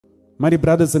My dear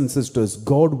brothers and sisters,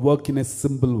 God works in a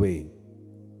simple way.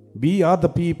 We are the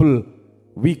people,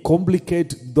 we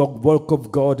complicate the work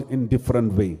of God in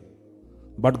different way.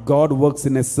 But God works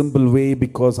in a simple way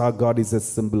because our God is a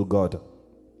simple God.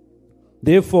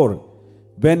 Therefore,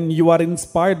 when you are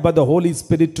inspired by the Holy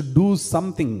Spirit to do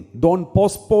something, don't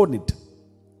postpone it.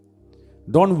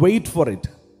 Don't wait for it.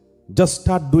 Just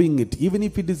start doing it. Even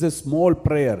if it is a small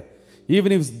prayer,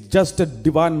 even if it's just a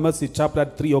Divine Mercy chapter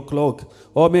at 3 o'clock,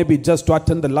 or maybe just to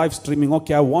attend the live streaming.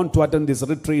 Okay, I want to attend this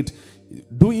retreat.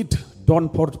 Do it. Don't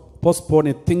postpone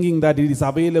it, thinking that it is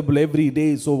available every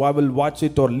day, so I will watch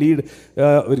it or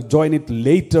join it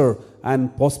later,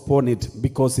 and postpone it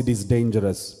because it is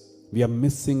dangerous. We are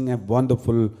missing a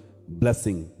wonderful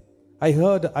blessing. I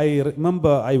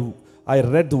remember I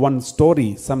read one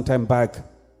story sometime back.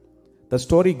 The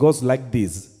story goes like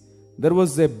this. There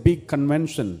was a big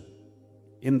convention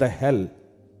in the hell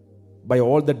by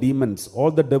all the demons. All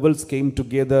the devils came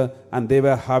together and they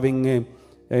were having an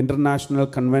international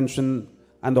convention,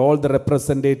 and all the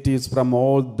representatives from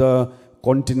all the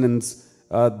continents,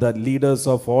 the leaders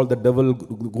of all the devil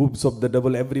groups of the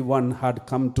devil, everyone had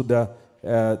come to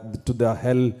the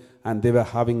hell, and they were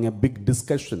having a big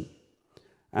discussion.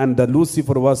 And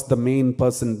Lucifer was the main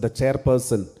person, the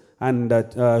chairperson, and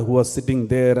who was sitting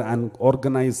there and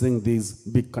organizing this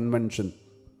big convention.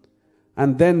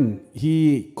 And then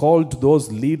he called those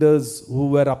leaders who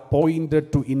were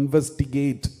appointed to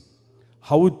investigate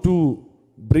how to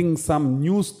bring some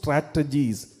new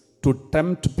strategies to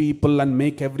tempt people and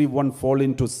make everyone fall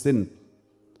into sin.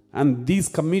 And these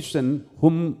commission,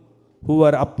 who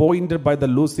were appointed by the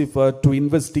Lucifer to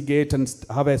investigate and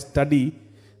have a study,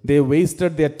 they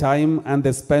wasted their time and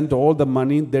they spent all the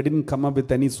money. They didn't come up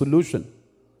with any solution.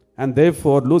 And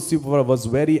therefore Lucifer was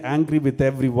very angry with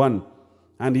everyone,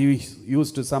 and he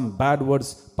used some bad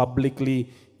words publicly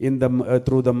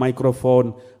through the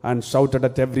microphone and shouted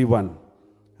at everyone.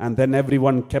 And then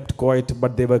everyone kept quiet,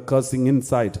 but they were cursing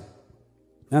inside.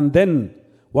 And then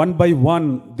one by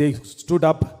one they stood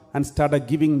up and started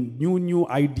giving new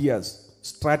ideas,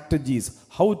 strategies,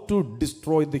 how to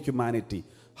destroy the humanity,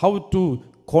 how to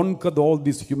conquer all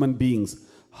these human beings,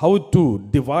 how to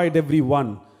divide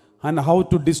everyone, and how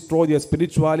to destroy their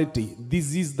spirituality.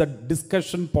 This is the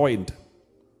discussion point.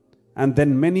 And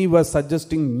then many were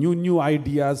suggesting new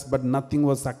ideas, but nothing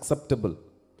was acceptable.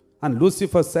 And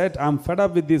Lucifer said, I'm fed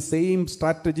up with the same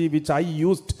strategy which I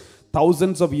used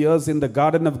thousands of years in the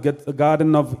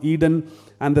Garden of Eden,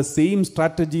 and the same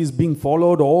strategy is being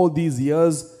followed all these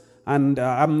years, and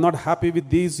I'm not happy with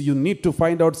this. You need to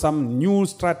find out some new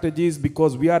strategies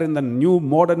because we are in the new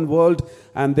modern world,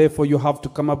 and therefore you have to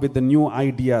come up with the new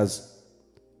ideas.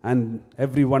 And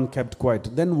everyone kept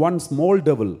quiet. Then one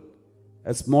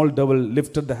a small devil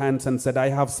lifted the hands and said, I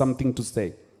have something to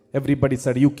say. Everybody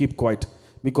said, you keep quiet,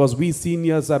 because we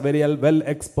seniors are very well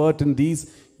expert in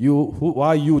these. Who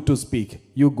are you to speak?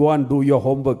 You go and do your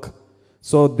homework.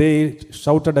 So they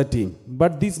shouted at him.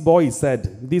 But this devil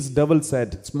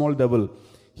said, small devil,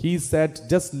 he said,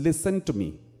 just listen to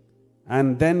me,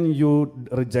 and then you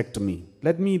reject me.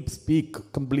 Let me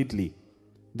speak completely.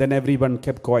 Then everyone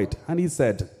kept quiet. And he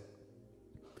said,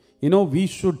 we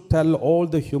should tell all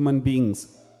the human beings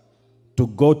to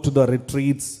go to the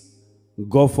retreats,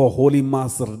 go for Holy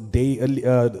Mass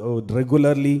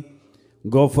regularly,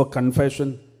 go for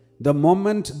confession. The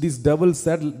moment this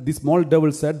small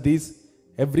devil said this,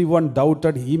 everyone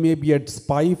doubted he may be a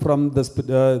spy from the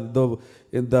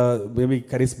maybe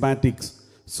charismatics.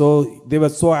 So they were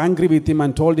so angry with him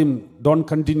and told him, don't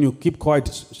continue, keep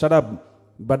quiet, shut up.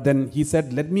 But then he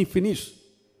said, let me finish.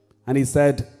 And he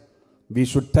said, we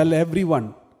should tell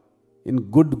everyone in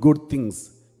good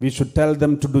things. We should tell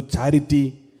them to do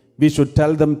charity. We should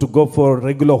tell them to go for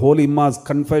regular Holy Mass,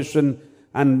 confession,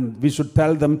 and we should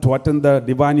tell them to attend the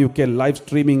Divine UK live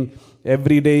streaming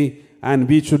every day, and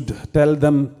we should tell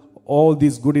them all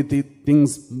these good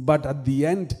things. But at the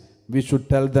end, we should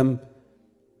tell them,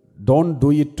 don't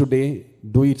do it today,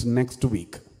 do it next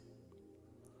week.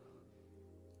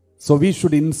 So we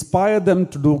should inspire them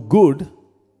to do good,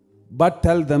 but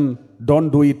tell them,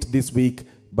 don't do it this week,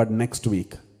 but next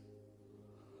week.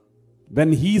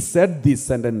 When he said this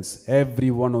sentence,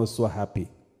 everyone was so happy.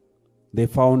 They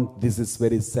found this is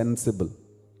very sensible.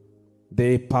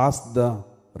 They passed the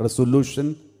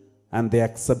resolution and they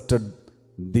accepted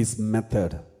this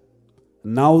method.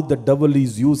 Now the devil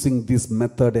is using this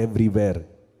method everywhere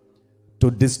to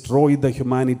destroy the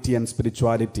humanity and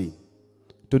spirituality,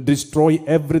 to destroy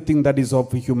everything that is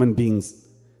of human beings,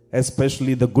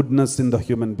 especially the goodness in the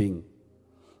human being.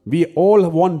 We all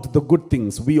want the good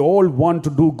things. We all want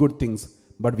to do good things,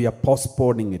 but we are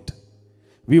postponing it.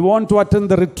 We want to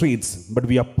attend the retreats, but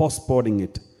we are postponing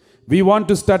it. We want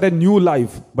to start a new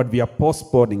life, but we are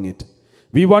postponing it.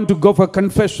 We want to go for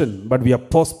confession, but we are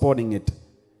postponing it.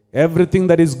 Everything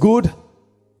that is good,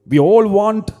 we all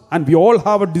want and we all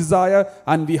have a desire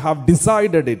and we have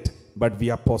decided it, but we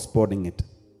are postponing it.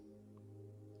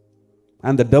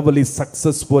 And the devil is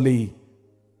successfully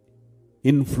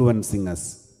influencing us.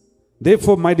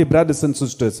 Therefore, my dear brothers and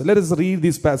sisters, let us read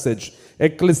this passage.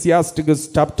 Ecclesiasticus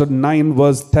chapter 9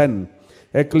 verse 10.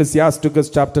 Ecclesiasticus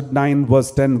chapter 9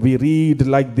 verse 10. We read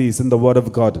like this in the word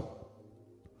of God.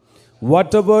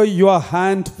 Whatever your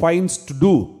hand finds to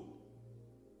do,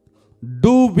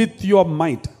 do with your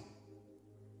might.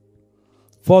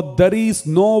 For there is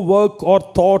no work or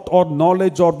thought or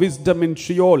knowledge or wisdom in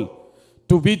Sheol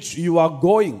to which you are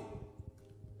going.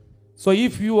 So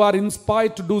if you are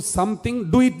inspired to do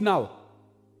something, do it now.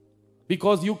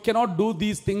 Because you cannot do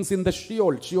these things in the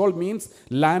Sheol. Sheol means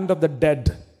land of the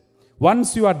dead.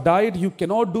 Once you are died, you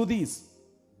cannot do these.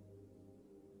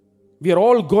 We are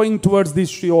all going towards this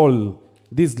Sheol,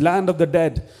 this land of the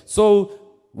dead. So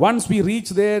once we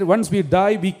reach there, once we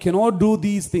die, we cannot do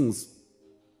these things.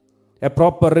 A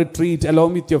proper retreat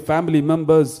along with your family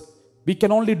members, we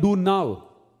can only do now.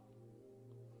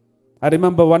 I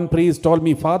remember one priest told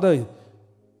me, Father,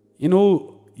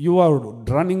 you are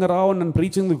running around and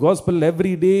preaching the gospel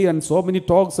every day and so many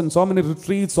talks and so many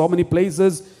retreats, so many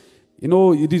places.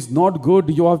 It is not good.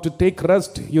 You have to take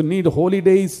rest. You need holy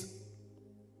days.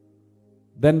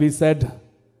 Then we said,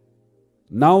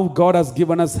 now God has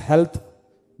given us health,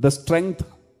 the strength.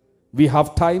 We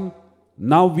have time.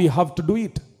 Now we have to do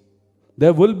it.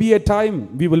 There will be a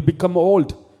time we will become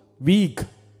old, weak,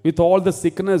 with all the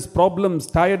sickness, problems,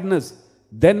 tiredness.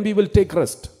 Then we will take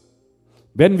rest.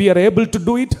 When we are able to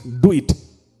do it, do it.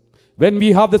 When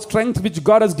we have the strength which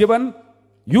God has given,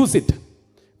 use it.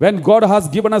 When God has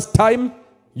given us time,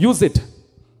 use it.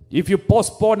 If you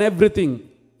postpone everything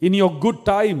in your good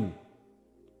time,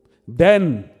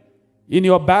 then in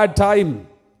your bad time,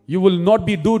 you will not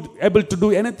be able to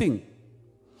do anything.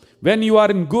 When you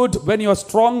are in good, when you are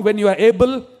strong, when you are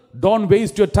able, don't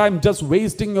waste your time just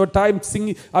wasting your time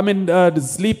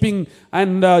sleeping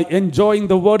and enjoying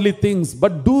the worldly things.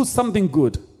 But do something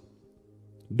good.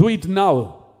 Do it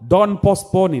now. Don't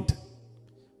postpone it.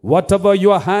 Whatever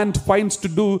your hand finds to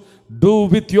do, do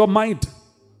with your might.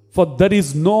 For there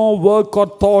is no work or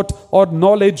thought or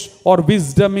knowledge or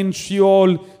wisdom in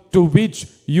Sheol to which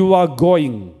you are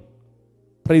going.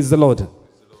 Praise the Lord.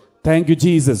 Thank you,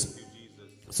 Jesus.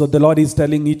 So the Lord is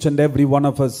telling each and every one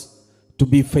of us to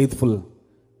be faithful,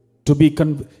 to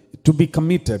be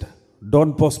committed.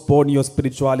 Don't postpone your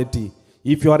spirituality.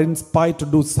 If you are inspired to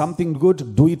do something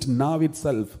good, do it now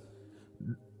itself.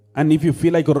 And if you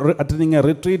feel like attending a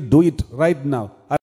retreat, do it right now.